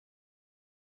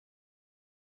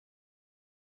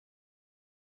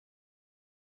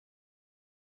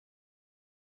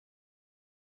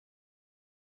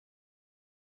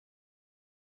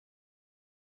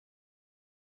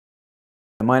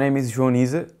My name is Joao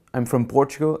Nisa. I'm from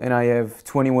Portugal and I have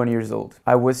 21 years old.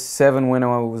 I was 7 when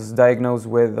I was diagnosed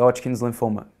with Hodgkin's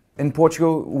lymphoma. In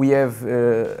Portugal, we have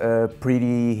pretty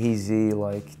easy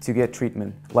to get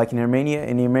treatment. Like in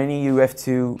Armenia, you have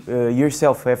to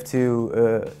yourself have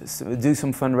to do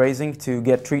some fundraising to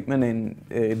get treatment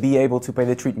and be able to pay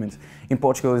the treatment. In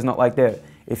Portugal, it's not like that.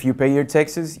 If you pay your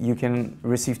taxes, you can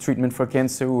receive treatment for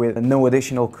cancer with no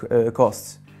additional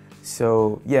costs.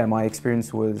 So yeah, my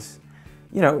experience was,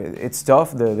 it's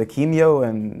tough, the chemio,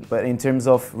 but in terms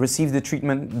of receive the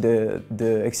treatment,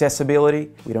 the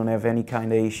accessibility, we don't have any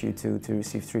kind of issue to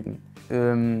receive treatment.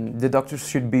 The doctors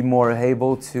should be more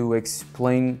able to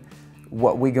explain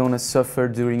what we're gonna suffer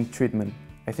during treatment.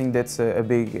 I think that's a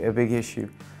big issue.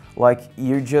 Like,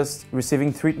 you're just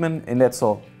receiving treatment and that's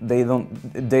all. They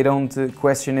don't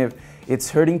question if it's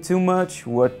hurting too much,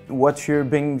 what you're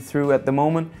being through at the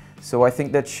moment. So I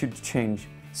think that should change.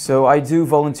 So I do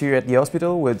volunteer at the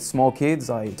hospital with small kids.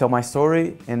 I tell my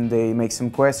story and they make some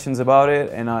questions about it,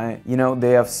 and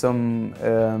they have some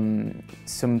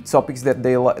topics that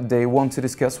they want to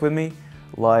discuss with me,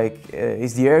 like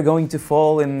is the air going to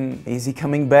fall and is he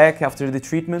coming back after the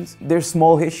treatment? There's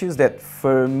small issues that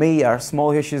for me are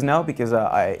small issues now because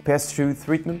I passed through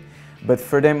treatment, but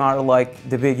for them are like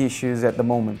the big issues at the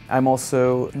moment. I'm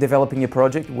also developing a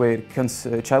project with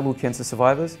childhood cancer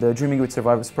survivors, the Dreaming with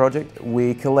Survivors project.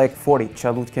 We collect 40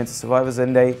 childhood cancer survivors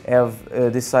and they have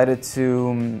decided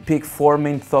to pick 4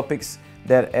 main topics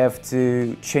that have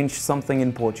to change something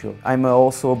in Portugal. I'm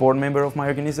also a board member of my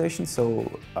organization,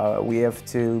 so we have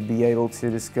to be able to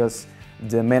discuss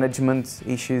the management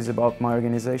issues about my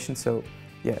organization. So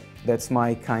yeah, that's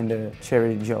my kind of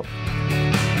charity job.